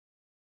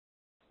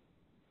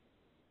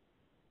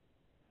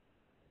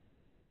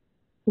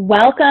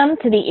Welcome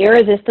to the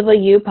Irresistible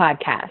You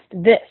podcast.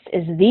 This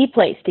is the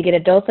place to get a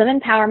dose of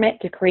empowerment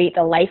to create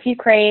the life you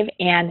crave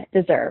and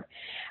deserve.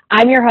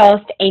 I'm your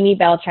host, Amy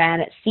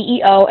Beltran,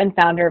 CEO and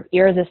founder of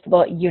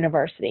Irresistible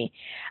University.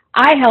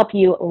 I help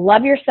you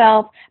love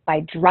yourself by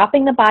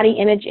dropping the body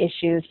image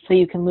issues so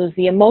you can lose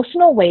the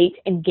emotional weight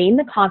and gain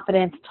the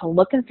confidence to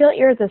look and feel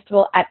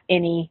irresistible at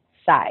any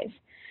size.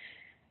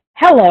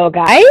 Hello,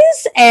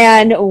 guys,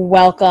 and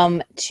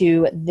welcome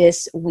to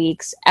this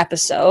week's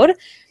episode.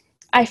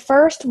 I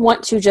first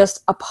want to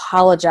just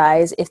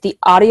apologize if the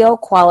audio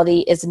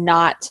quality is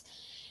not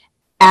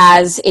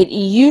as it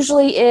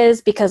usually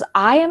is, because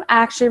I am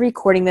actually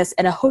recording this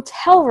in a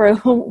hotel room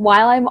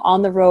while I'm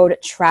on the road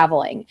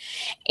traveling.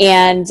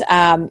 And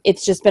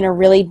it's just been a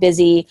really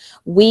busy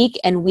week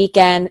and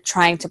weekend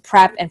trying to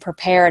prep and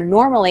prepare. And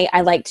normally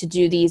I like to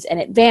do these in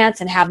advance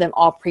and have them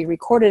all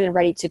pre-recorded and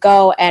ready to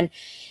go. And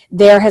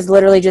there has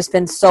literally just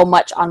been so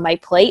much on my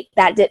plate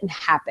that didn't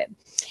happen.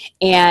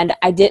 And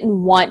I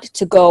didn't want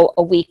to go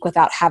a week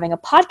without having a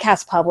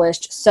podcast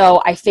published.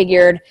 So I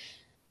figured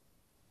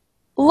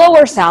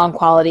lower sound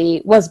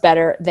quality was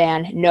better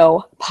than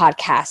no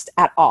podcast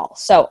at all.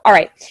 So, all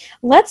right,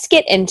 let's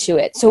get into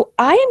it. So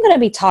I am going to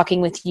be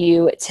talking with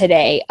you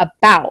today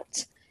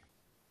about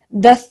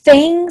the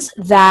things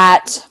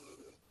that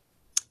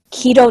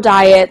keto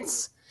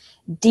diets,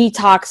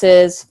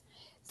 detoxes,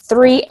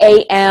 3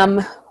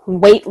 a.m.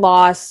 weight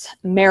loss,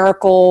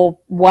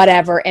 miracle,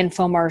 whatever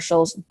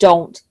infomercials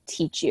don't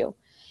teach you.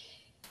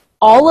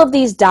 All of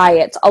these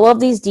diets, all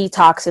of these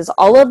detoxes,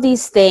 all of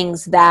these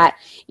things that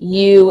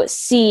you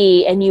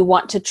see and you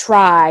want to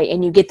try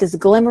and you get this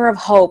glimmer of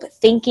hope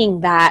thinking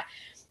that,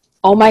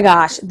 oh my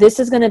gosh, this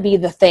is going to be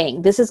the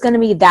thing. This is going to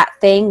be that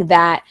thing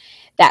that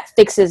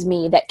fixes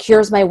me, that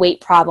cures my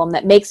weight problem,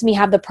 that makes me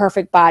have the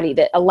perfect body,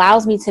 that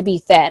allows me to be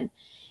thin.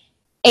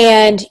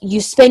 And you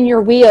spin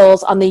your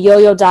wheels on the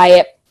yo-yo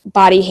diet,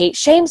 body hate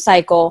shame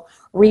cycle,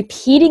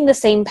 repeating the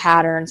same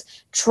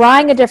patterns,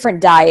 trying a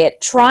different diet,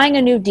 trying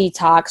a new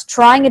detox,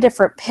 trying a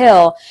different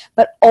pill,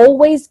 but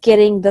always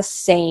getting the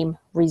same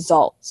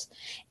results.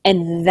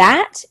 And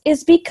that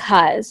is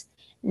because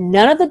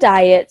none of the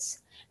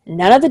diets,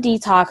 none of the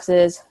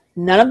detoxes,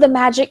 none of the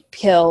magic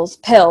pills,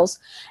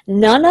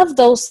 none of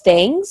those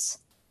things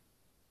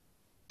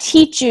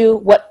teach you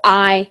what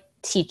I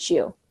teach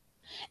you.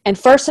 And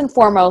first and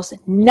foremost,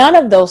 none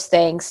of those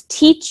things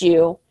teach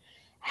you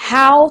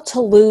how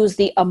to lose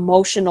the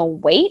emotional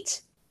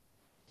weight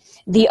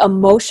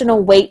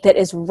that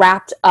is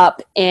wrapped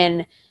up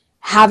in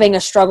having a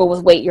struggle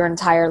with weight your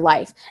entire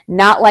life,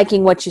 not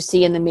liking what you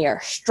see in the mirror,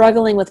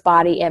 struggling with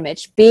body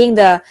image, being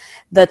the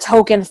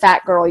token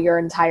fat girl your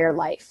entire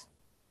life.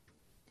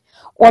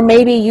 Or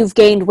maybe you've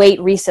gained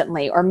weight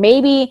recently, or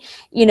maybe,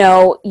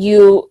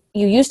 you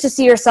used to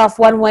see yourself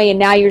one way and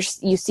now you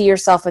see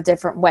yourself a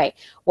different way.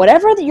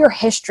 Whatever your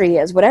history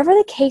is, whatever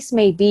the case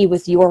may be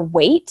with your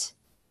weight,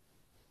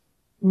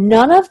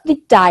 none of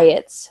the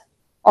diets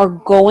are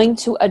going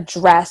to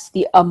address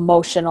the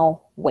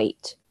emotional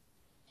weight.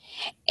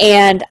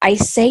 And I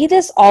say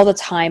this all the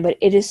time, but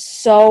it is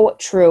so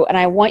true. And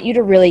I want you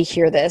to really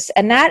hear this.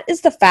 And that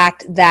is the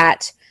fact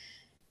that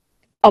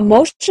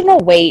emotional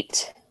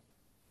weight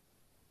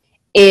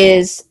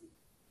is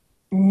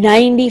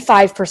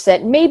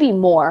 95%, maybe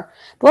more,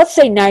 but let's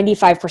say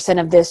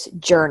 95% of this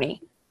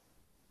journey.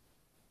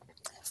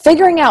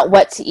 Figuring out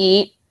what to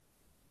eat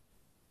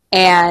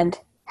and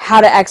how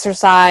to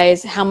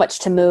exercise, how much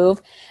to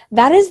move,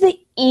 that is the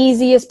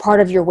easiest part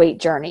of your weight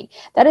journey.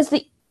 That is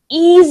the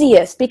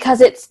easiest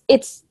because it's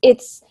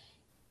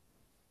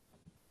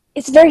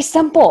very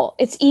simple.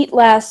 It's eat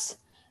less,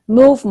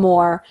 move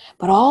more,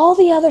 but all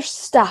the other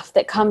stuff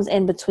that comes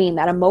in between,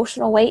 that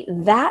emotional weight,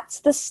 that's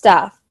the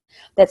stuff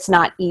that's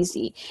not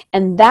easy.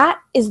 And that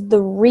is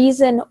the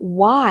reason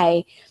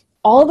why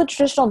all the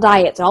traditional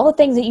diets and all the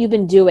things that you've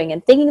been doing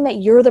and thinking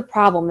that you're the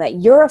problem,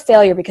 that you're a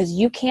failure because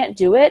you can't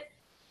do it,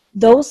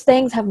 those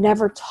things have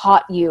never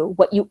taught you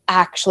what you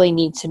actually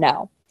need to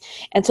know.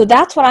 And so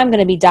that's what I'm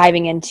going to be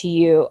diving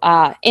into.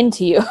 That's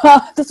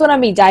what I'm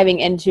going to be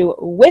diving into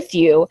with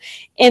you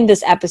in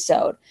this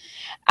episode.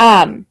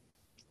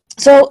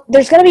 So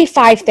there's going to be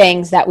 5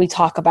 things that we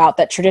talk about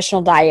that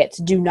traditional diets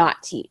do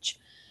not teach.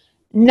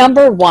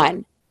 Number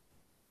 1,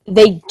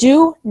 they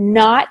do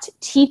not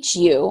teach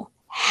you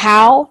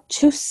how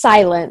to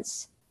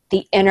silence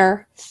the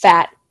inner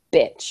fat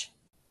bitch.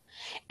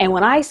 And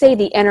when I say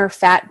the inner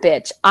fat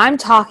bitch, I'm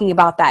talking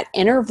about that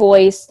inner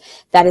voice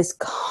that is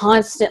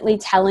constantly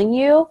telling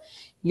you,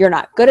 you're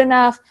not good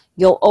enough,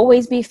 you'll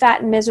always be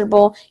fat and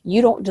miserable,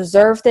 you don't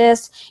deserve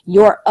this,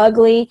 you're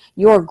ugly,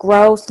 you're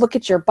gross, look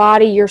at your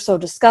body, you're so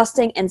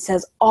disgusting, and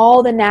says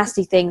all the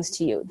nasty things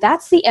to you.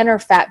 That's the inner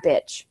fat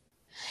bitch.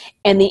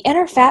 And the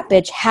inner fat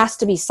bitch has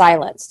to be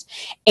silenced.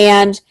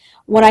 And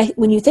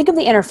when you think of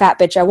the inner fat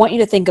bitch, I want you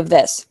to think of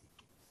this.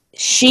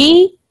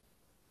 She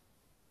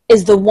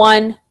is the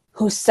one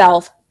who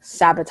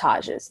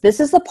self-sabotages. This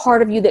is the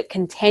part of you that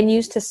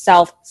continues to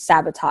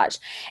self-sabotage.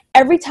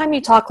 Every time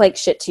you talk like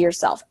shit to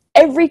yourself,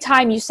 Every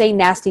time you say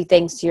nasty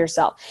things to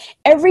yourself,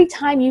 every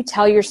time you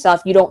tell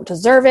yourself you don't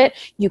deserve it,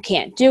 you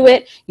can't do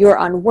it, you're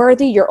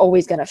unworthy, you're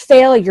always going to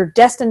fail, you're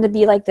destined to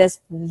be like this,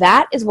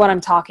 that is what I'm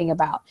talking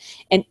about.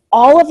 And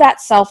all of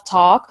that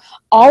self-talk,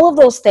 all of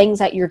those things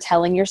that you're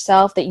telling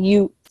yourself that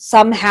you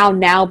somehow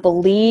now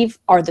believe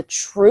are the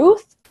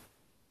truth,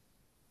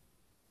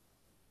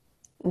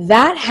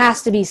 that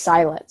has to be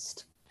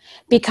silenced.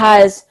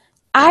 Because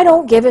I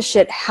don't give a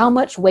shit how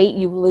much weight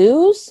you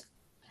lose,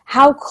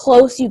 how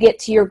close you get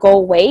to your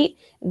goal weight,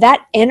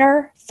 that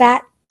inner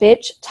fat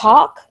bitch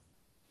talk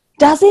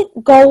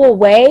doesn't go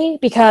away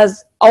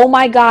because, oh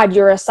my God,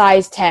 you're a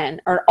size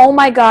 10, or oh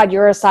my God,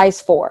 you're a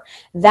size 4.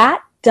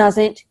 That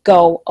doesn't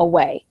go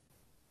away.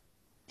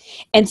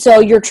 And so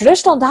your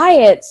traditional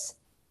diets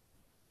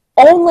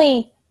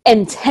only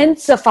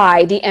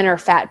intensify the inner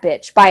fat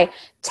bitch by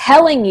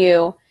telling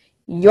you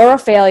you're a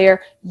failure,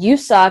 you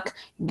suck,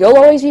 you'll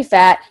always be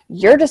fat,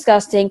 you're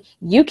disgusting,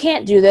 you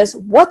can't do this,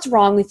 what's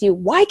wrong with you?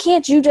 Why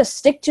can't you just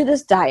stick to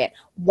this diet?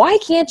 Why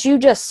can't you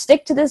just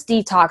stick to this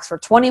detox for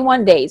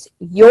 21 days?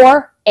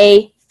 You're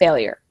a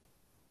failure.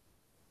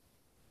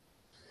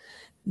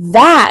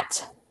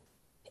 That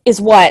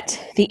is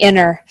what the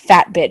inner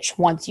fat bitch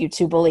wants you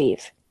to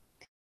believe.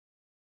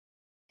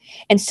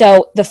 And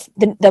so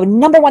the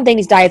number one thing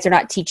these diets are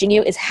not teaching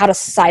you is how to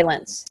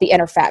silence the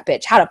inner fat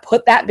bitch, how to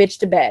put that bitch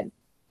to bed.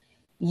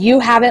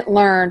 You haven't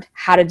learned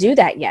how to do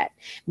that yet.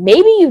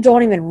 Maybe you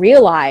don't even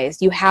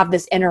realize you have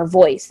this inner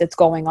voice that's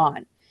going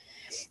on.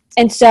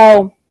 And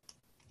so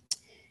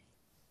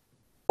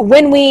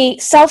when we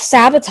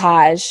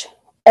self-sabotage,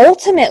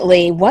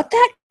 ultimately what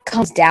that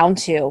comes down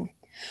to,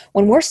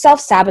 when we're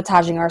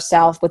self-sabotaging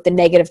ourselves with the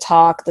negative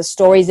talk, the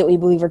stories that we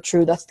believe are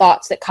true, the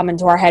thoughts that come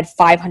into our head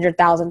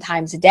 500,000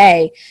 times a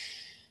day,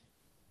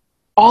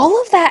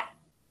 all of that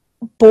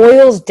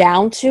boils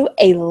down to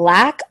a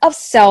lack of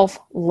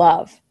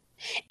self-love.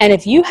 And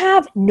if you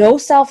have no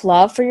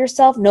self-love for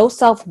yourself, no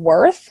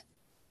self-worth,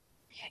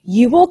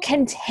 you will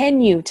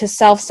continue to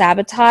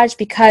self-sabotage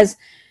because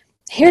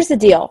here's the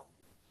deal.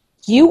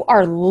 You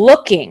are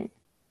looking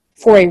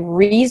for a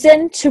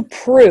reason to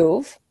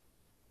prove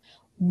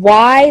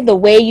why the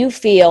way you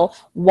feel,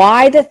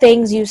 why the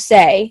things you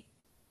say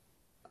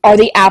are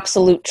the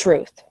absolute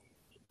truth,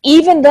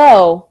 even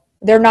though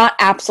they're not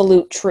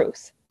absolute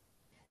truth.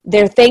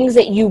 They're things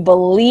that you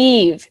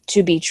believe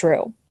to be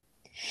true.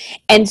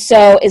 And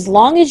so as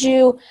long as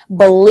you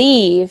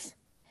believe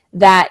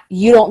that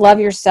you don't love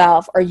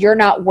yourself or you're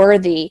not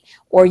worthy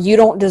or you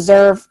don't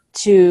deserve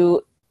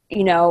to,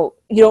 you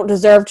don't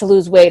deserve to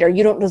lose weight or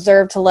you don't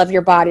deserve to love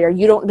your body or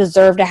you don't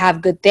deserve to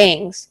have good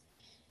things,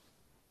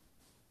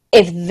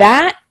 if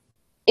that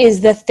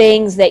is the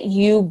things that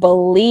you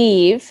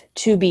believe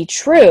to be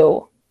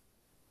true,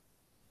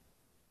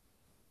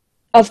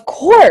 of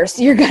course,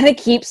 you're going to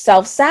keep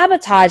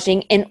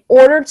self-sabotaging in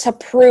order to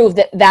prove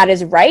that that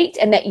is right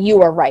and that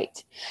you are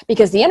right.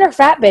 Because the inner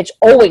fat bitch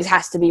always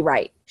has to be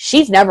right.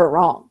 She's never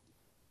wrong.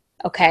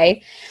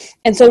 Okay?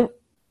 And so,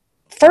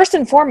 first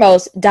and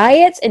foremost,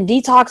 diets and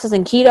detoxes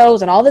and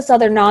ketos and all this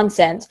other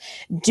nonsense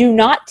do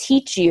not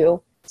teach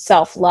you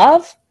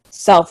self-love,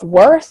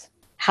 self-worth,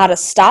 how to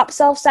stop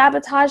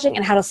self-sabotaging,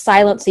 and how to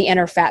silence the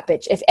inner fat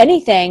bitch. If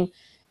anything,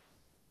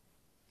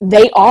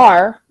 they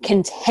are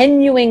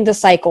continuing the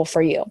cycle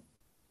for you.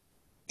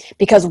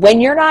 Because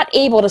when you're not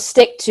able to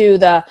stick to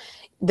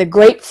the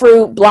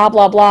grapefruit blah,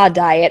 blah, blah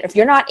diet, if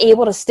you're not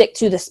able to stick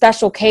to the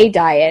Special K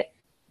diet,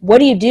 what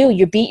do?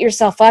 You beat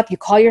yourself up. You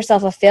call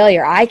yourself a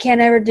failure. I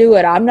can't ever do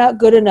it. I'm not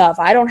good enough.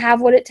 I don't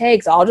have what it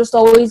takes. I'll just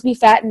always be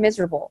fat and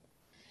miserable.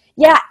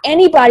 Yeah,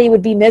 anybody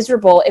would be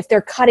miserable if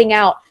they're cutting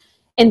out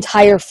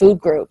entire food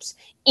groups,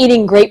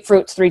 eating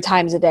grapefruits 3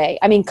 times a day.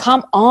 I mean,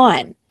 come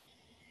on.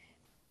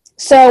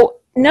 So,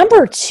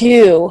 number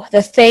 2,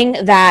 the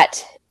thing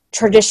that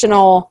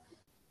traditional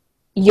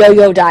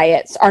yo-yo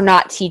diets are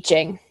not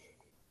teaching,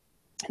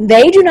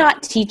 they do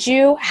not teach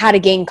you how to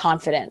gain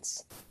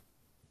confidence.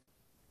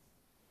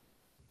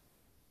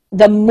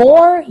 The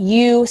more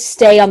you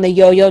stay on the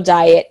yo-yo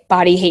diet,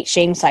 body hate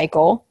shame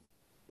cycle,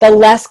 the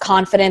less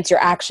confidence you're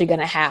actually going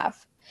to have.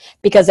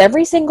 Because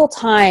every single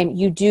time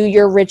you do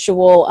your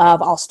ritual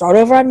of I'll start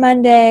over on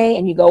Monday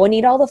and you go and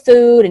eat all the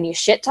food and you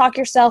shit talk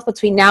yourself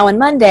between now and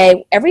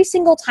Monday, every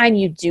single time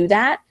you do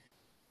that,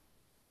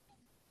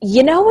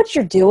 you know what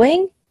you're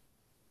doing?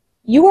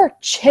 You are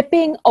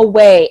chipping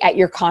away at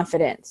your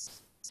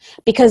confidence.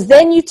 Because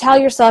then you tell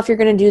yourself you're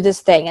going to do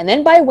this thing and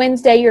then by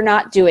Wednesday you're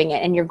not doing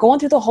it and you're going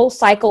through the whole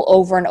cycle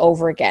over and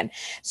over again.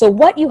 So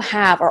what you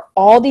have are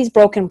all these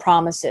broken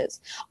promises,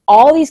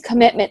 all these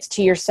commitments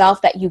to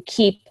yourself that you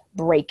keep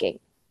breaking.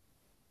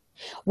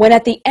 When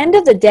at the end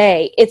of the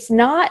day, it's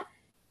not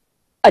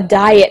a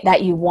diet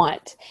that you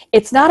want.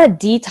 It's not a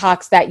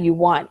detox that you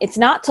want. It's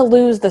not to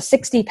lose the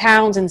 60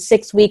 pounds in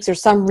 6 weeks or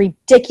some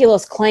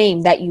ridiculous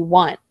claim that you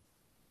want.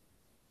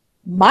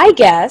 My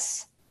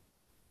guess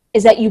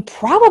is that you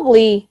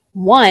probably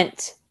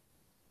want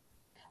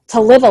to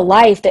live a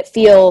life that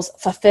feels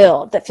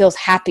fulfilled, that feels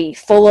happy,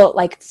 full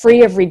of,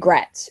 free of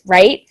regrets,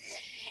 right?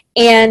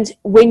 And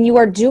when you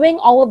are doing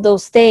all of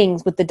those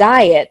things with the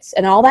diets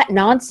and all that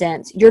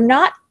nonsense, you're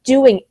not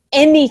doing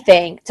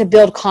anything to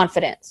build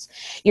confidence.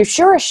 You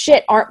sure as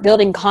shit aren't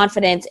building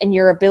confidence in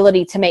your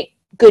ability to make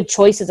good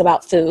choices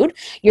about food.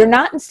 You're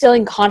not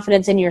instilling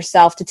confidence in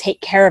yourself to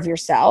take care of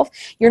yourself.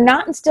 You're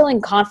not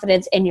instilling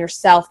confidence in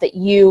yourself that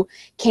you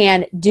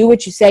can do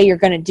what you say you're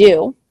going to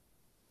do.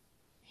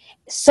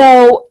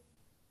 So,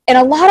 and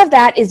a lot of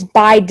that is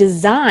by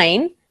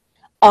design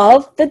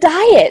of the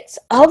diets,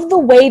 of the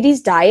way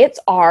these diets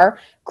are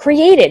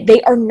created.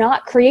 They are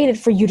not created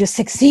for you to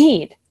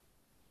succeed.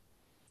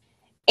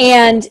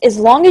 And as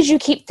long as you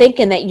keep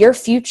thinking that your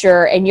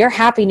future and your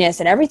happiness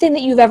and everything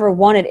that you've ever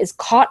wanted is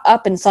caught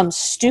up in some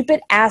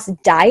stupid ass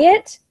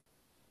diet,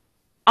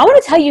 I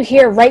want to tell you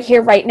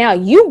right now,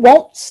 you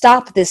won't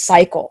stop this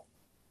cycle.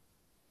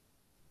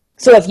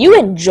 So if you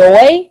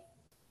enjoy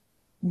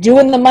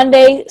doing the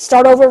Monday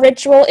start over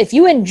ritual, if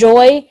you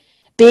enjoy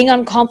being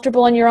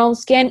uncomfortable in your own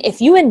skin, if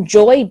you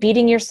enjoy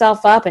beating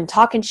yourself up and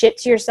talking shit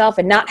to yourself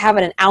and not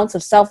having an ounce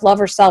of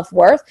self-love or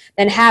self-worth,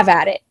 then have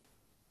at it.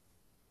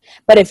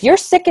 But if you're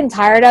sick and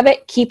tired of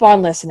it, keep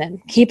on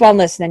listening. Keep on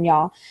listening,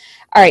 y'all.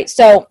 All right,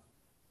 so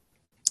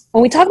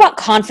when we talk about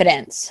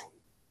confidence,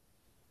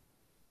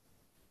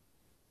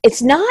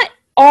 it's not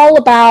all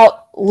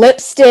about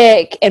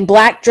lipstick and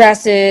black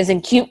dresses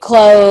and cute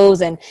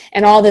clothes and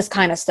all this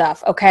kind of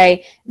stuff,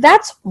 okay?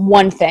 That's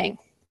one thing.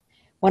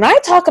 When I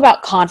talk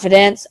about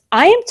confidence,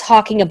 I am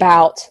talking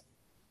about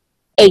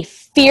a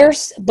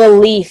fierce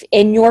belief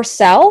in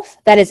yourself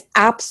that is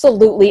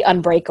absolutely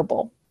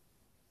unbreakable.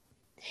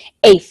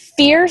 A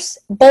fierce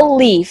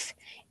belief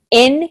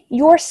in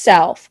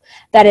yourself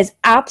that is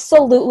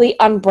absolutely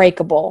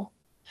unbreakable,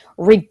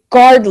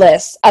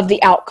 regardless of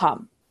the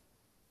outcome.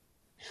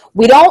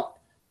 We don't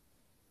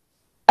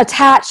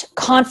attach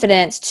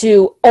confidence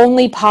to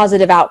only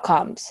positive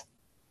outcomes.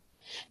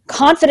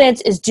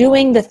 Confidence is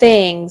doing the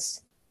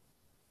things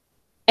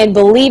and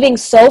believing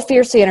so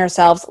fiercely in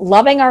ourselves,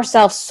 loving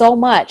ourselves so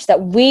much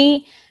that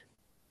we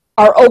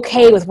are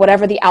okay with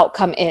whatever the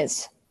outcome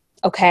is.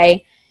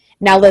 Okay?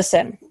 Now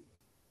listen,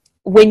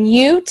 when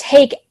you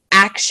take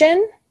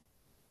action,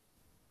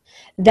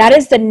 that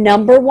is the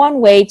number one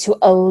way to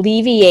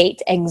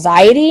alleviate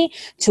anxiety,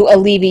 to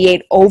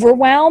alleviate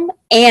overwhelm,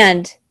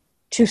 and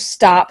to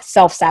stop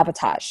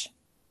self-sabotage,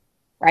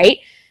 right?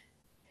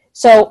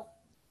 So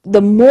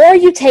the more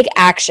you take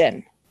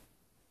action,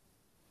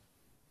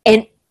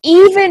 and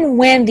even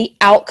when the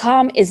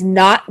outcome is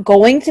not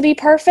going to be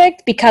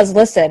perfect, because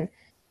listen,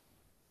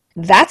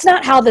 that's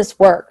not how this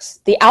works.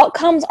 The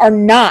outcomes are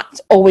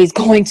not always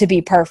going to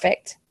be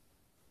perfect.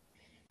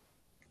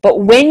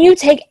 But when you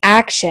take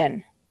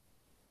action,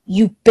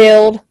 you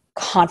build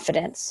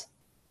confidence.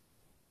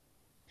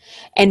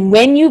 And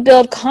when you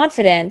build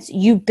confidence,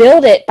 you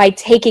build it by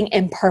taking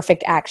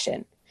imperfect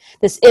action.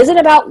 This isn't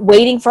about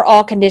waiting for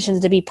all conditions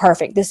to be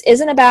perfect. This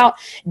isn't about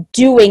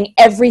doing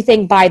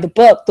everything by the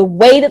book, the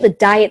way that the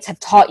diets have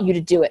taught you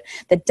to do it.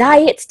 The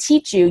diets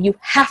teach you, you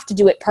have to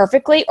do it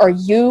perfectly or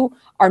you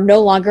are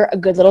no longer a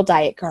good little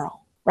diet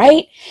girl,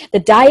 right? The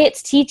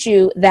diets teach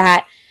you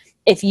that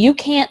if you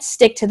can't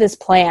stick to this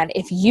plan,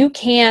 if you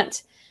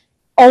can't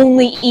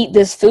only eat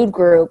this food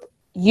group,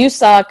 you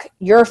suck,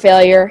 you're a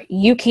failure,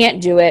 you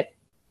can't do it.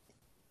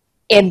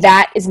 And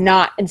that is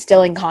not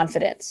instilling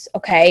confidence,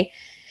 okay?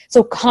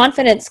 So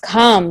confidence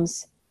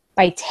comes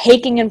by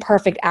taking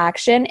imperfect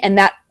action, and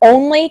that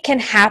only can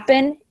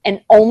happen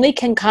and only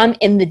can come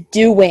in the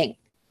doing.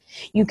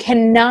 You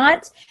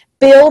cannot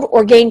build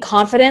or gain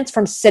confidence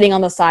from sitting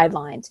on the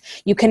sidelines.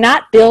 You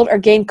cannot build or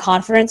gain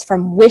confidence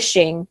from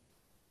wishing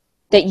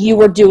that you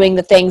were doing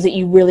the things that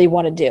you really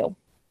want to do.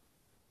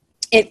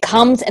 It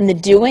comes in the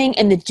doing,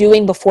 and the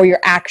doing before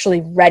you're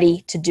actually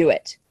ready to do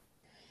it.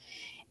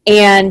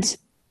 And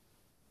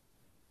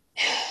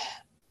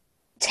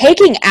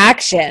taking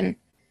action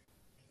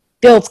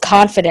builds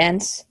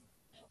confidence,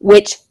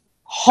 which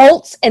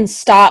halts and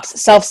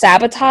stops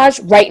self-sabotage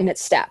right in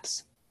its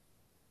steps,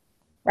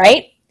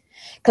 right?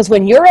 Because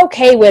when you're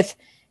okay with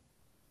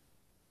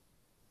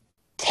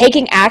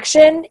taking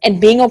action and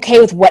being okay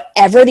with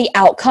whatever the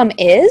outcome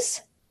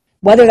is,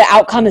 whether the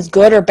outcome is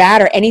good or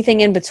bad or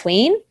anything in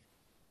between,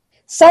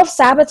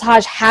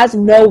 self-sabotage has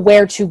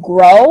nowhere to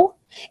grow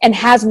and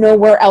has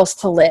nowhere else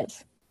to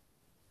live.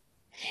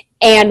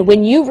 And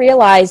when you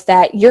realize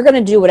that you're going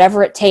to do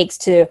whatever it takes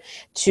to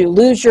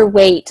lose your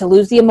weight, to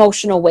lose the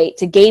emotional weight,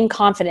 to gain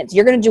confidence,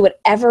 you're going to do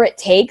whatever it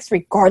takes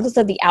regardless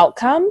of the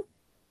outcome,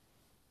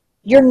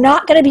 you're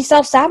not going to be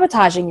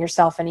self-sabotaging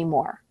yourself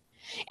anymore.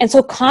 And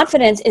so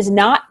confidence is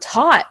not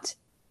taught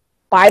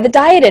by the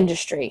diet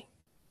industry.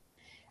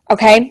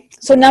 Okay,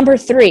 so number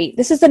 3,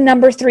 this is the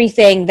number 3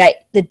 thing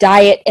that the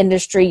diet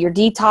industry, your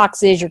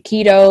detoxes, your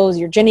ketos,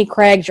 your Jenny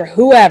Craigs, your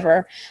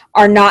whoever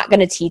are not going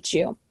to teach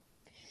you.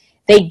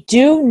 They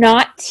do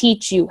not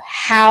teach you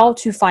how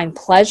to find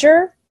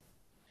pleasure,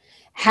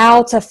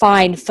 how to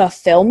find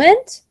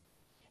fulfillment,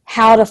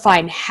 how to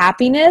find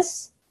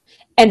happiness,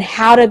 and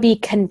how to be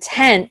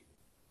content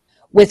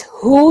with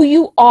who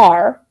you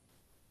are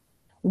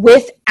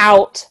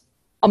without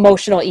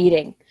emotional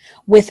eating,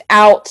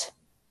 without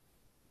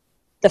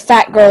the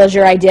fat girl as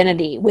your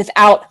identity,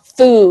 without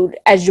food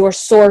as your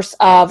source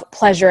of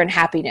pleasure and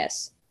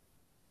happiness.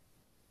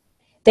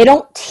 They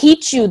don't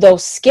teach you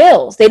those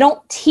skills. They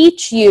don't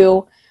teach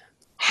you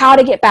how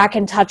to get back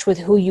in touch with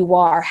who you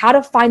are, how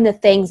to find the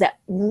things that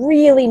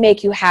really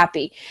make you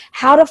happy,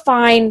 how to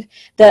find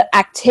the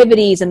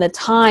activities and the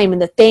time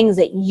and the things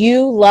that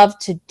you love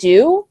to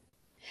do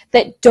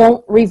that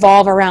don't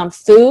revolve around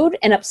food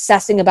and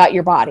obsessing about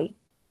your body.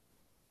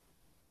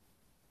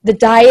 The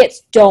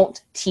diets don't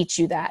teach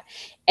you that.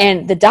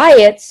 And the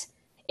diets,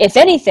 if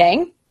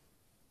anything,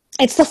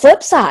 it's the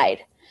flip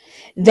side.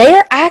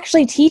 They're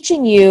actually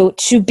teaching you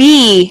to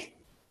be,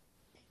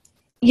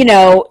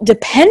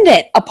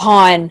 dependent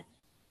upon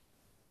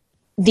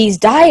these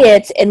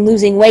diets and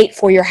losing weight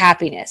for your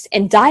happiness.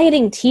 And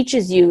dieting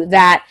teaches you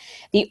that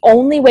the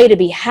only way to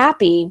be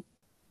happy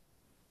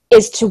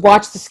is to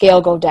watch the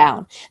scale go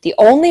down. The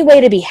only way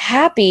to be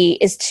happy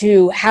is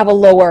to have a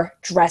lower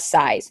dress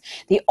size.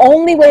 The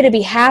only way to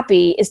be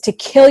happy is to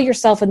kill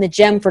yourself in the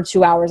gym for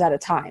 2 hours at a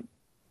time.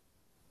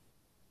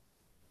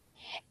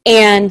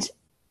 And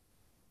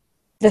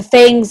the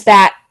things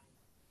that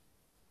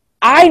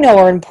I know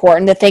are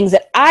important, the things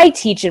that I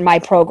teach in my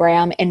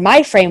program, in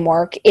my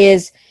framework,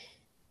 is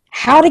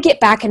how to get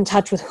back in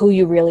touch with who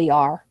you really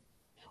are.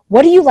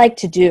 What do you like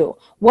to do?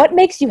 What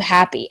makes you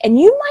happy? And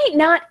you might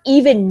not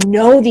even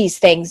know these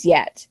things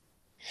yet.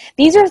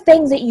 These are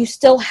things that you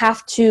still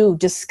have to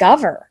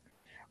discover,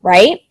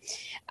 right?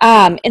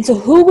 And so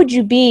who would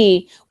you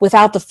be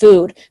without the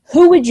food?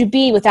 Who would you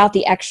be without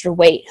the extra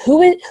weight?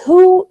 Who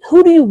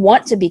do you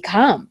want to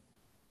become?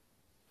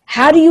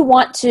 How do you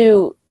want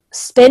to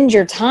spend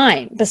your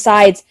time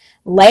besides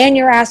laying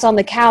your ass on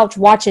the couch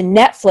watching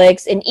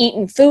Netflix and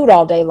eating food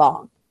all day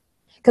long?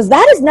 Because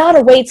that is not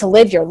a way to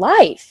live your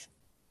life.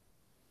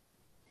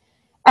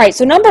 All right,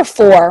 so number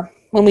 4,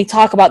 when we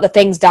talk about the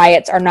things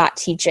diets are not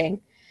teaching,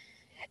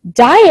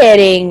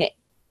 dieting,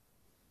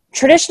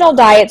 traditional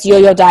diets,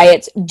 yo-yo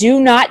diets,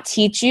 do not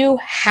teach you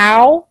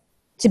how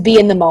to be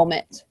in the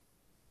moment.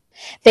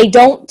 They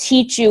don't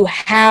teach you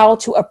how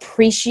to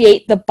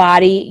appreciate the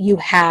body you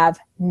have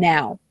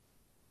now.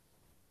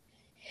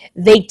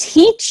 They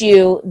teach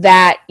you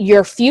that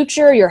your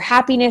future, your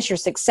happiness, your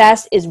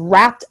success is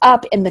wrapped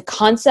up in the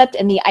concept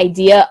and the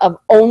idea of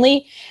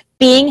only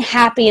being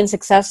happy and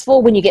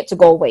successful when you get to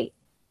goal weight.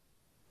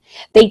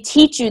 They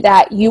teach you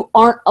that you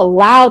aren't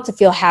allowed to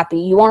feel happy.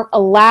 You aren't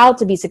allowed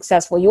to be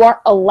successful. You aren't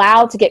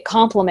allowed to get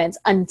compliments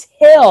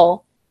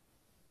until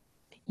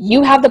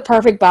you have the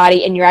perfect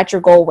body and you're at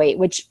your goal weight,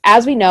 which,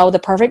 as we know, the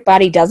perfect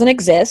body doesn't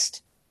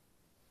exist.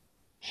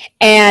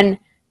 And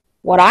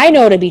what I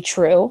know to be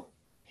true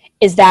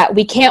is that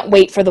we can't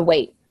wait for the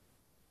weight.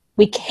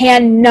 We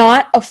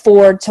cannot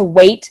afford to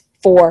wait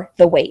for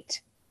the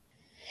weight.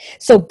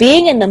 So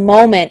being in the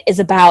moment is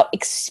about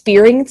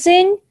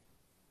experiencing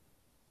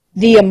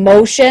the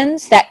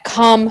emotions that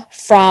come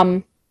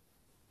from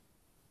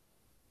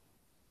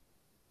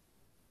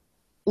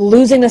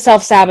losing the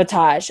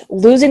self-sabotage,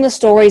 losing the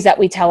stories that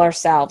we tell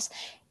ourselves,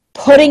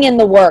 putting in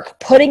the work,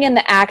 putting in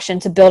the action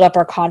to build up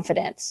our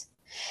confidence.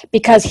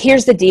 Because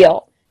here's the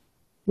deal.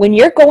 When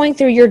you're going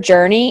through your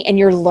journey and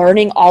you're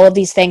learning all of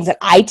these things that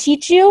I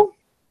teach you,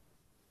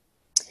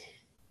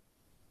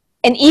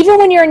 and even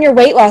when you're in your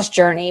weight loss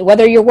journey,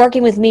 whether you're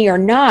working with me or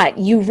not,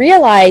 you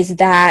realize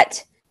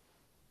that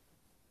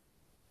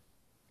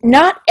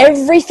not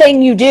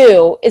everything you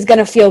do is going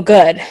to feel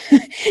good.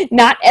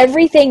 Not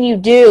everything you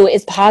do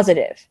is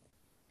positive.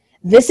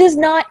 This is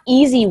not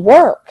easy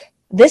work.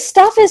 This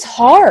stuff is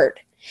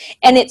hard.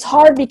 And it's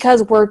hard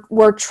because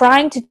we're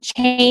trying to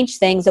change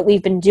things that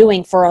we've been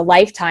doing for a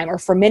lifetime or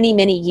for many,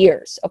 many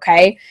years,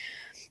 okay?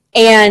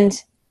 And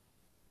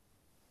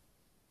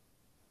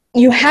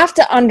you have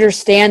to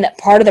understand that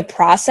part of the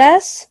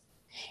process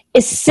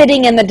is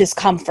sitting in the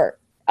discomfort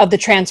of the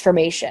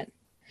transformation.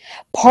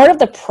 Part of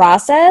the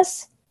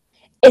process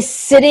is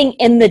sitting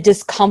in the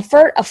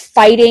discomfort of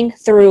fighting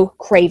through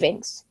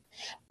cravings.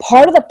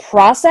 Part of the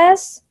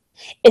process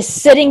is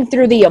sitting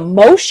through the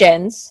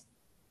emotions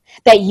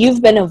that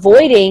you've been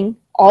avoiding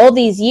all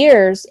these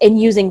years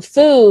and using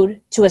food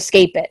to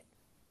escape it.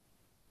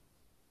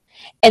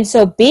 And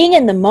so being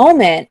in the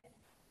moment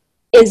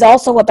is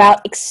also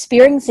about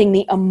experiencing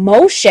the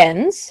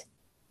emotions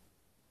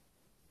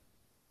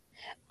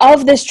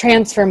of this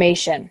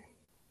transformation,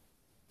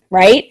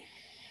 right?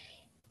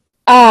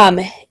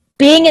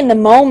 Being in the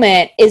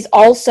moment is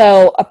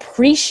also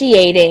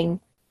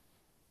appreciating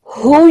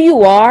who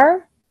you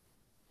are,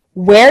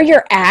 where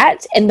you're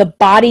at, and the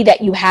body that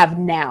you have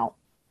now.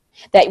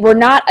 That we're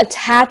not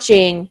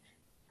attaching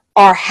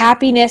our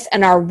happiness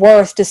and our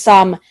worth to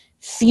some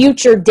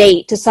future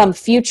date, to some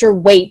future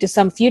weight, to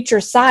some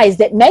future size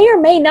that may or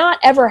may not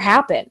ever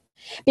happen.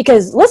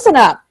 Because listen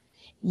up,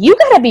 you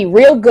got to be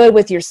real good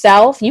with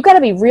yourself. You got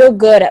to be real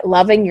good at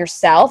loving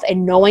yourself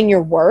and knowing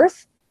your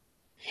worth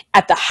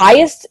at the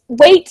highest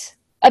weight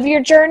of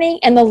your journey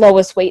and the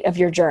lowest weight of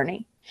your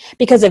journey.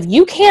 Because if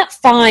you can't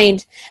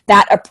find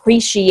that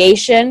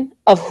appreciation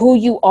of who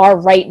you are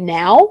right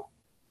now,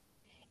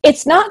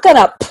 It's not going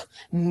to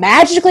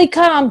magically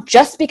come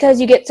just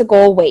because you get to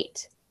goal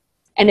weight.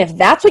 And if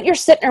that's what you're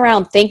sitting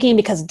around thinking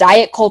because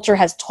diet culture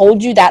has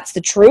told you that's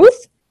the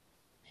truth,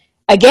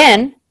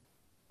 again,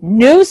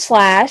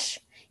 newsflash,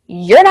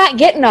 you're not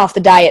getting off the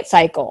diet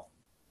cycle.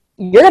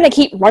 You're going to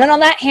keep running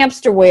on that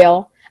hamster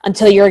wheel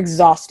until you're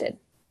exhausted.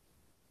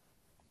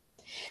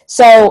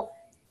 So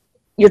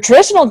your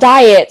traditional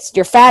diets,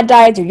 your fad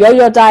diets, your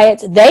yo-yo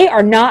diets, they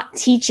are not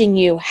teaching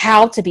you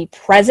how to be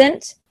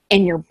present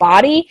in your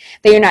body.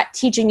 They are not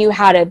teaching you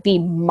how to be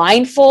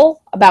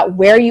mindful about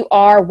where you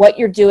are, what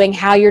you're doing,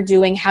 how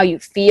you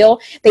feel.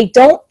 They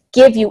don't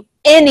give you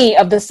any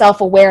of the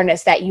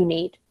self-awareness that you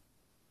need.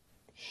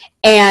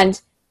 And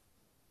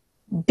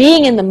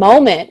being in the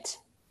moment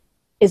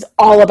is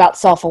all about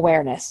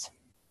self-awareness.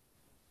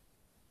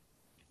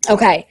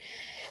 Okay,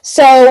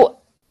 so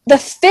the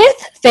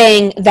fifth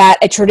thing that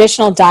a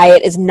traditional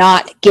diet is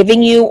not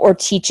giving you or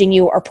teaching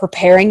you or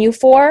preparing you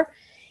for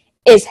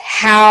is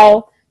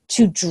how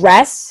to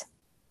dress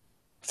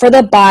for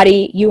the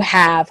body you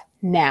have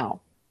now.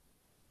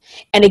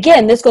 And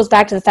again, this goes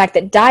back to the fact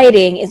that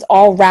dieting is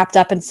all wrapped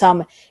up in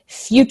some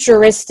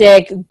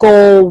futuristic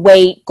goal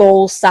weight,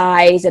 goal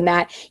size, and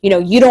that,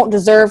 you don't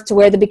deserve to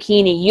wear the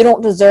bikini. You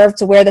don't deserve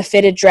to wear the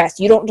fitted dress.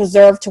 You don't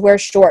deserve to wear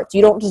shorts.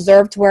 You don't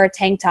deserve to wear a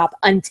tank top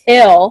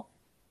until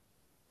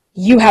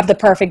you have the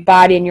perfect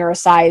body and you're a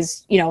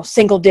size,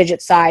 single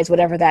digit size,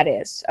 whatever that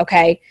is.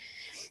 Okay.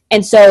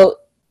 And so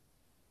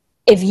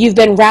if you've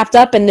been wrapped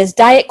up in this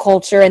diet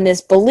culture and this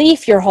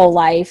belief your whole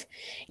life,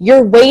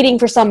 you're waiting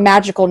for some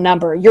magical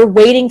number. You're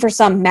waiting for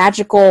some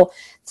magical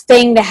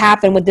thing to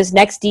happen with this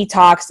next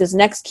detox, this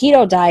next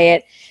keto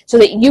diet, so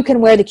that you can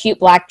wear the cute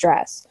black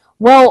dress.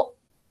 Well,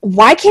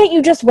 why can't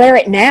you just wear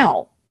it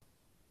now?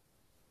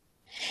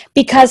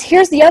 Because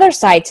here's the other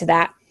side to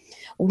that.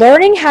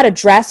 Learning how to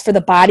dress for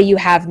the body you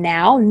have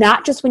now,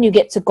 not just when you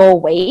get to goal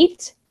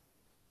weight,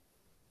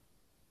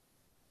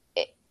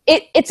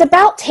 it's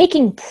about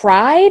taking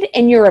pride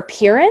in your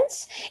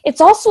appearance.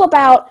 It's also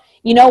about,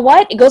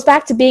 it goes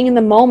back to being in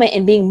the moment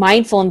and being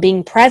mindful and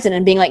being present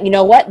and being like,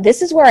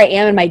 this is where I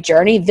am in my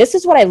journey. This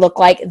is what I look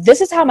like.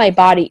 This is how my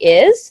body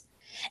is.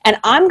 And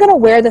I'm going to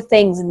wear the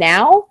things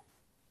now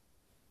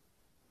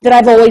that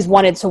I've always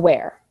wanted to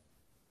wear.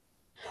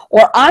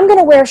 Or I'm going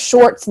to wear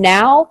shorts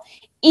now,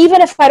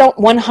 even if I don't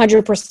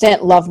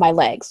 100% love my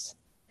legs.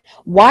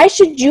 Why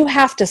should you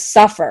have to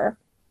suffer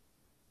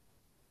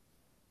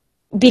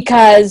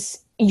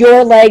because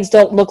your legs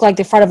don't look like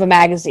the front of a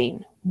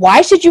magazine?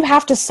 Why should you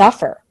have to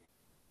suffer?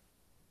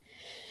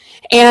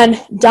 And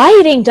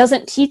dieting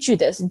doesn't teach you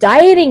this.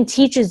 Dieting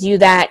teaches you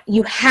that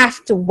you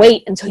have to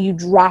wait until you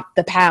drop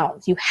the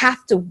pounds. You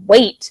have to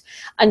wait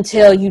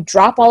until you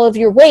drop all of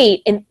your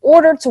weight in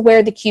order to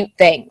wear the cute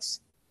things.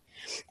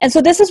 And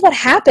so this is what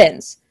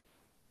happens.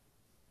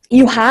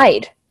 You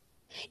hide.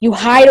 You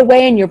hide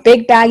away in your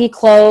big baggy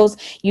clothes.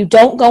 You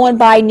don't go and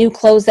buy new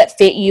clothes that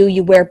fit you.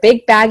 You wear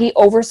big baggy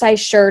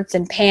oversized shirts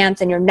and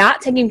pants, and you're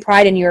not taking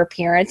pride in your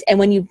appearance. And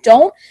when you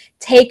don't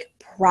take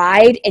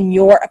pride in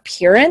your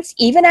appearance,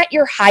 even at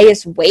your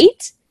highest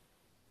weight,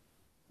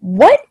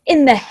 what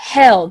in the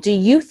hell do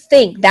you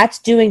think that's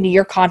doing to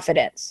your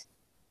confidence?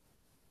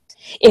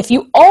 If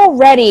you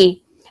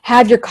already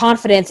have your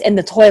confidence in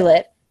the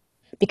toilet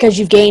because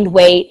you've gained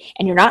weight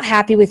and you're not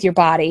happy with your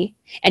body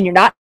and you're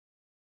not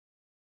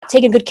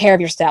taking good care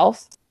of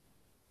yourself,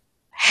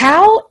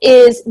 how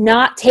is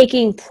not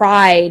taking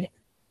pride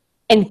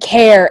and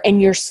care in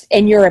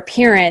your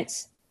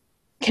appearance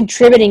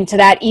contributing to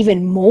that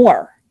even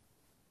more?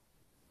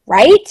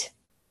 Right?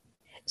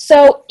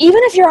 So even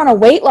if you're on a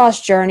weight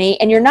loss journey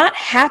and you're not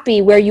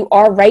happy where you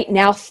are right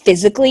now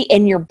physically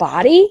in your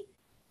body,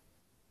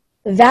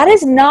 that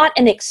is not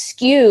an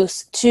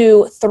excuse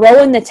to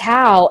throw in the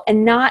towel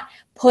and not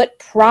put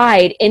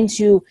pride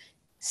into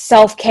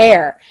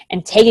self-care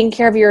and taking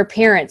care of your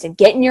appearance and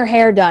getting your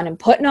hair done and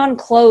putting on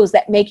clothes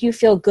that make you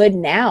feel good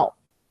now.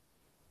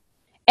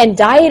 And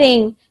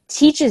dieting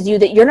teaches you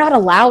that you're not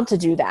allowed to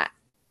do that.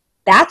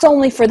 That's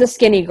only for the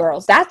skinny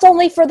girls. That's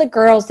only for the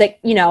girls that,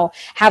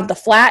 have the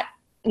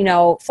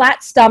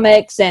flat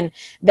stomachs and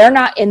they're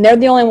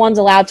the only ones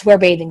allowed to wear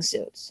bathing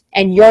suits,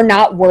 and you're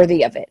not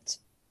worthy of it.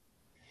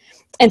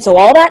 And so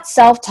all that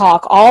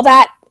self-talk, all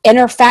that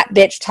inner fat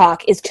bitch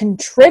talk is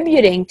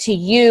contributing to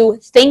you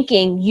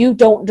thinking you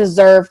don't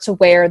deserve to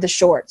wear the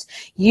shorts.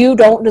 You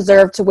don't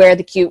deserve to wear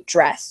the cute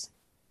dress.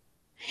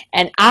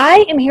 And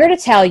I am here to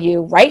tell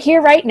you right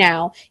here, right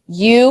now,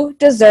 you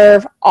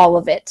deserve all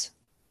of it.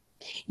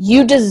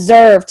 You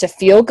deserve to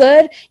feel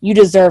good. You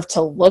deserve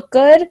to look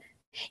good.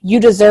 You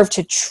deserve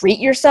to treat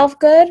yourself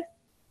good,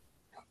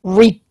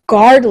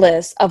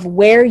 regardless of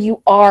where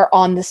you are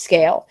on the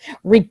scale,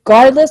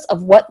 regardless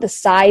of what the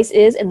size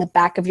is in the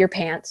back of your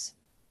pants.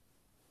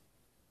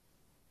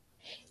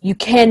 You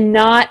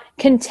cannot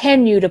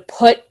continue to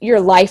put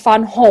your life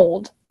on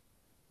hold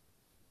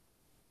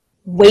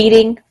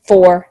waiting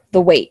for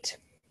the weight.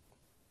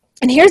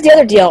 And here's the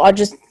other deal. I'll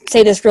just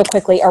say this real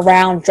quickly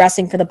around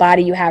dressing for the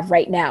body you have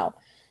right now.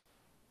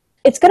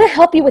 It's going to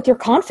help you with your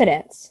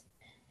confidence.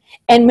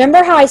 And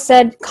remember how I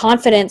said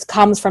confidence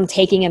comes from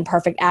taking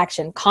imperfect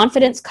action.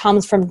 Confidence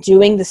comes from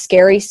doing the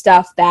scary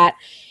stuff that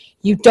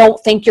you don't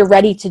think you're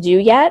ready to do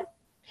yet.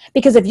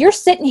 Because if you're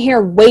sitting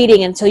here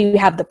waiting until you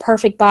have the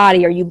perfect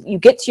body, or you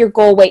get to your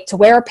goal weight to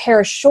wear a pair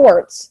of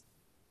shorts,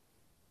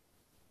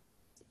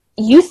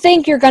 you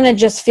think you're going to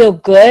just feel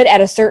good at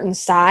a certain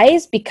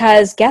size,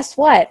 because guess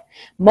what?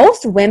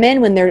 Most women,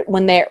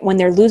 when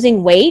they're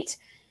losing weight,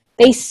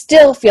 they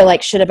still feel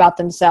like shit about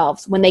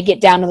themselves when they get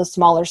down to the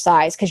smaller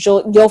size, because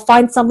you'll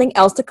find something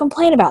else to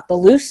complain about. The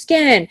loose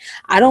skin.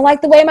 I don't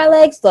like the way my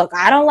legs look.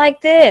 I don't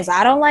like this.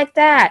 I don't like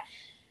that.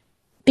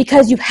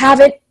 Because you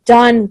haven't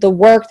done the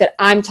work that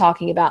I'm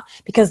talking about.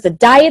 Because the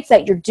diets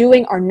that you're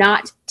doing are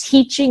not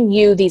teaching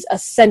you these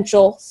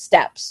essential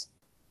steps.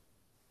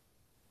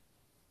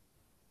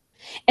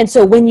 And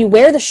so when you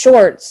wear the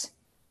shorts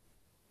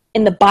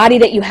in the body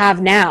that you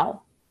have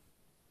now,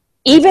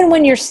 even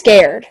when you're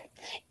scared,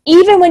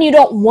 even when you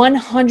don't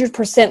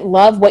 100%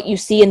 love what you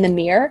see in the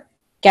mirror,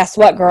 guess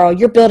what, girl?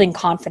 You're building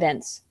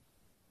confidence.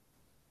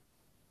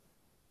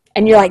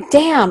 And you're like,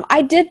 damn,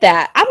 I did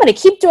that. I'm going to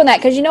keep doing that,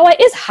 because you know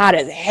what? It's hot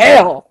as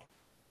hell.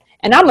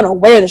 And I'm going to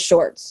wear the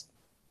shorts.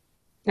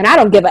 And I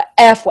don't give a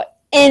F what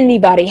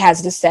anybody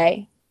has to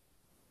say.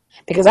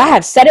 Because I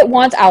have said it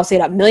once, I'll say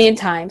it 1,000,000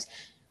 times.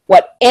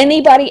 What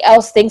anybody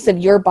else thinks of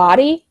your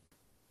body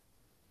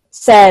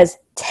says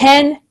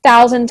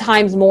 10,000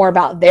 times more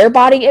about their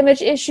body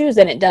image issues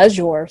than it does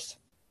yours.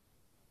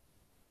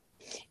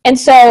 And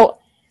so,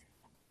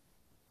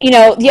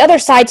 the other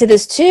side to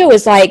this too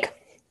is like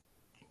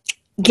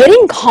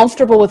getting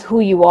comfortable with who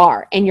you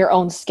are in your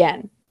own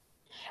skin,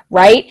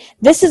 right?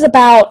 This is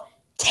about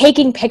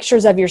taking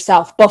pictures of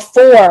yourself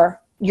before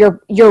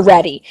you're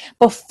ready,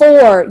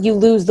 before you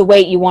lose the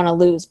weight you want to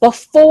lose,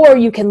 before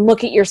you can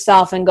look at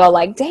yourself and go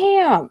like,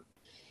 damn.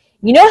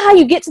 You know how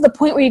you get to the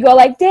point where you go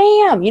like,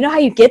 damn? You know how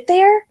you get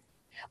there?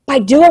 By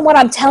doing what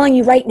I'm telling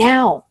you right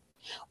now.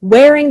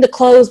 Wearing the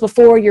clothes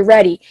before you're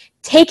ready.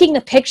 Taking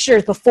the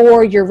pictures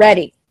before you're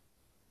ready.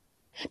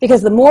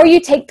 Because the more you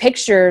take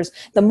pictures,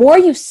 the more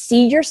you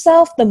see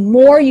yourself, the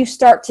more you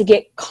start to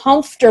get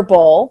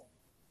comfortable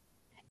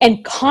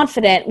and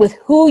confident with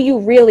who you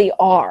really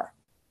are.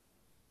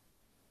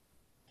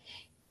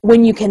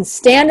 When you can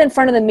stand in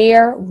front of the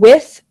mirror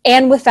with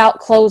and without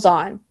clothes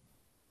on,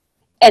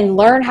 and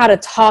learn how to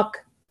talk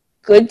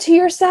good to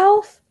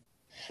yourself,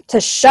 to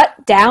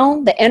shut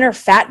down the inner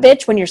fat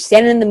bitch when you're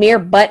standing in the mirror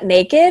butt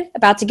naked,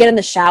 about to get in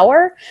the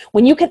shower,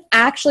 when you can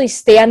actually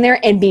stand there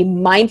and be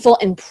mindful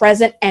and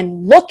present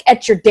and look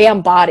at your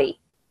damn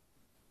body.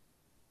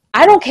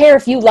 I don't care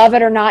if you love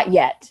it or not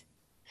yet,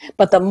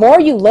 but the more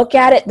you look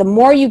at it, the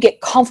more you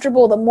get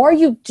comfortable, the more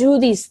you do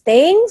these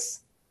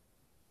things,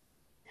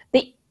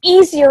 the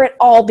easier it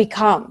all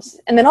becomes.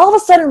 And then all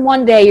of a sudden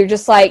one day you're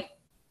just like,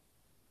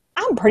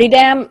 I'm pretty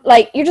damn,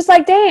 you're just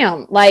like,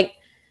 damn,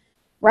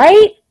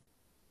 right?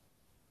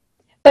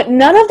 But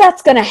none of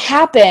that's going to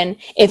happen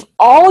if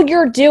all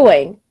you're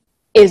doing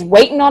is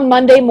waiting on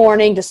Monday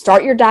morning to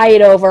start your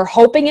diet over,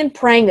 hoping and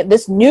praying that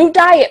this new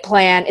diet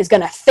plan is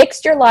going to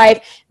fix your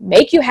life,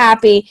 make you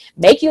happy,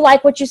 make you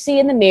like what you see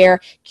in the mirror,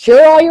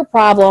 cure all your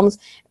problems,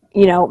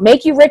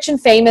 make you rich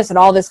and famous and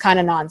all this kind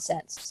of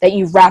nonsense that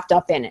you've wrapped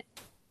up in it.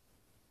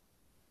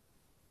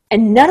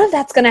 And none of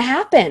that's going to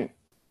happen.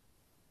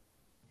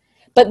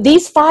 But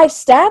these 5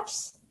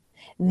 steps,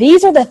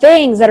 these are the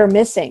things that are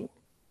missing.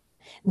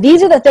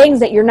 These are the things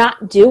that you're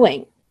not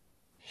doing.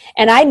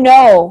 And I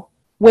know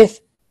with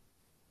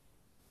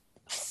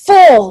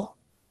full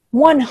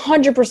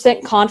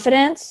 100%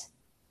 confidence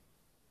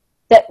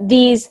that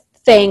these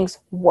things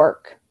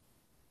work.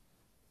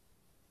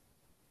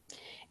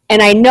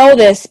 And I know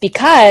this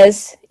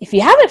because if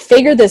you haven't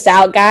figured this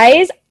out,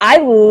 guys,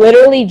 I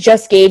literally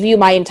just gave you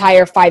my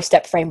entire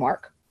 5-step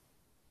framework.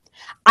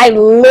 I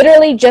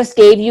literally just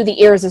gave you the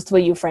Irresistible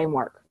You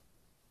framework.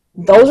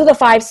 Those are the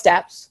 5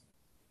 steps.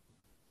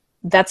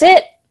 That's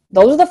it.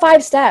 Those are the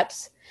 5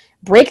 steps.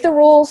 Break the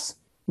rules,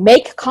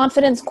 make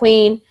confidence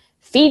queen,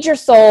 feed your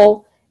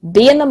soul,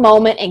 be in the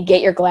moment, and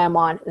get your glam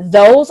on.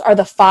 Those are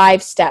the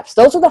 5 steps.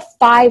 Those are the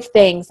 5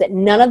 things that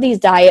none of these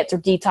diets or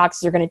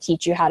detoxes are going to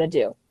teach you how to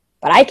do.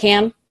 But I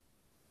can.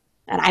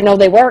 And I know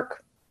they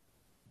work.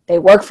 They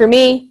work for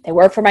me. They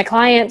work for my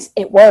clients.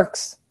 It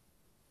works.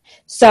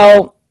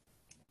 So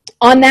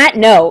on that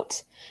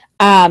note,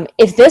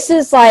 if this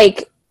is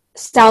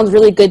sounds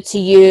really good to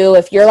you,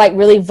 if you're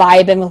really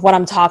vibing with what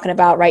I'm talking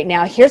about right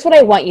now, here's what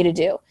I want you to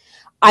do.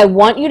 I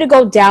want you to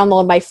go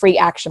download my free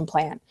action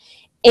plan.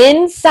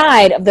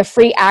 Inside of the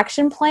free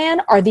action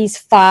plan are these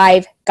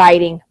 5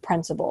 guiding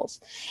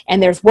principles.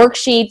 And there's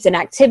worksheets and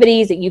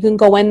activities that you can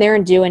go in there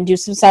and do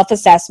some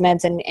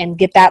self-assessments and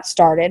get that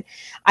started.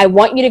 I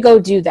want you to go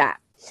do that.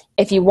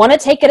 If you want to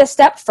take it a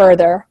step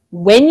further,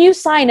 when you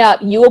sign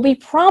up, you will be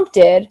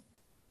prompted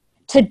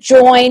to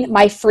join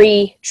my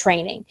free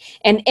training.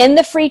 And in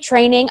the free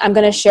training, I'm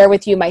going to share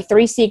with you my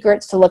 3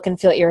 secrets to look and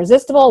feel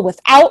irresistible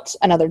without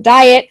another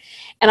diet.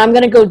 And I'm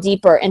going to go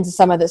deeper into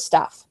some of this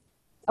stuff.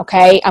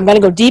 Okay? I'm going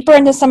to go deeper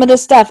into some of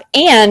this stuff.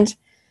 And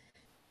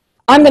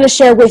I'm going to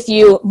share with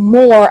you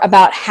more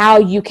about how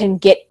you can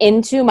get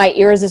into my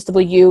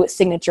Irresistible You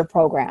signature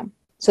program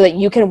so that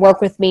you can work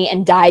with me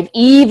and dive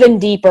even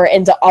deeper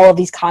into all of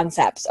these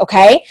concepts,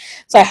 okay?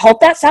 So I hope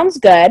that sounds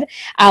good.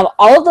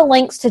 All of the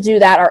links to do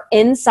that are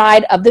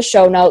inside of the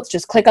show notes.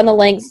 Just click on the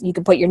links. You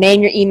can put your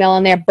name, your email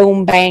in there.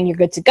 Boom, bang, you're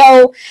good to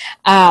go.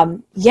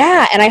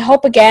 Yeah, and I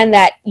hope, again,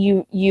 that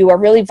you are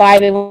really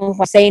vibing with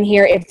what I'm saying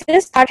here. If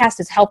this podcast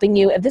is helping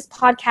you, if this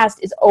podcast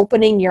is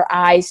opening your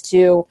eyes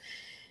to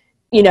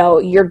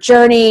your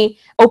journey,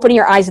 opening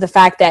your eyes to the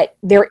fact that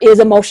there is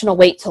emotional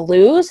weight to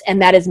lose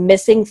and that is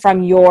missing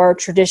from your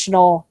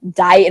traditional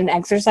diet and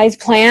exercise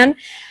plan,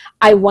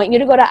 I want you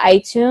to go to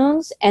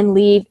iTunes and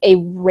leave a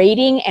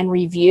rating and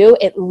review.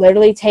 It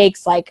literally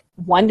takes like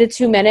 1 to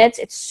 2 minutes.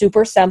 It's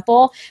super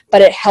simple,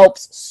 but it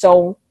helps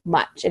so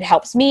much. It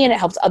helps me and it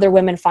helps other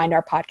women find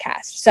our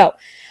podcast. So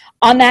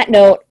on that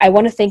note, I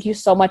want to thank you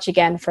so much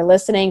again for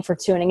listening, for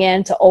tuning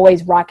in, to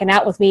always rocking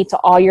out with me, to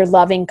all your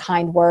loving,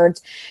 kind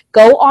words.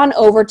 Go on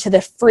over to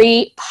the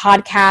free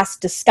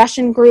podcast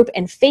discussion group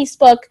in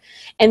Facebook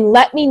and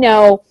let me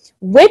know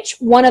which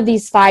one of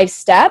these 5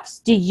 steps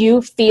do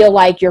you feel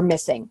like you're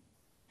missing?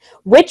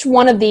 Which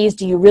one of these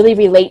do you really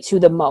relate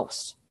to the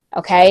most?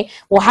 Okay,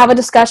 we'll have a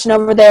discussion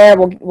over there.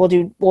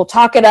 We'll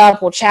talk it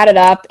up. We'll chat it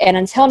up. And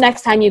until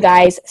next time, you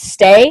guys,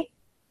 stay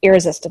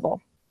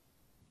irresistible.